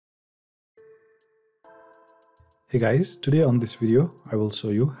Hey guys, today on this video I will show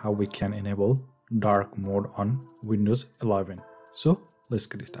you how we can enable dark mode on Windows 11. So let's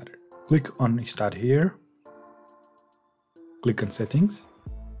get started. Click on Start here, click on Settings.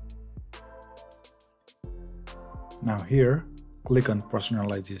 Now here click on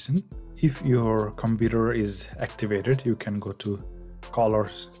Personalization. If your computer is activated, you can go to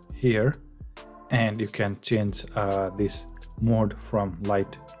Colors here and you can change this mode from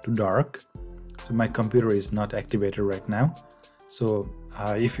light to dark. So my computer is not activated right now, so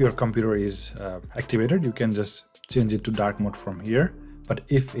if your computer is activated, you can just change it to dark mode from here. But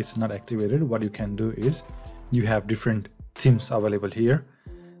if it's not activated, what you can do is you have different themes available here,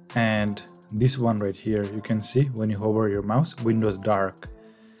 and this one right here, you can see when you hover your mouse, Windows dark.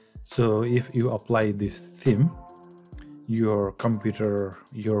 So if you apply this theme, your computer,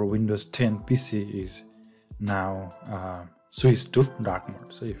 your Windows 10 PC is now switched to dark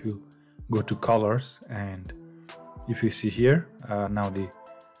mode. So if you go to colors and if you see here, now the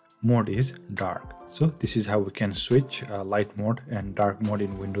mode is dark. So this is how we can switch light mode and dark mode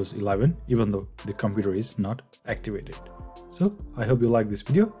in Windows 11 even though the computer is not activated. So I hope you like this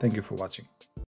video. Thank you for watching.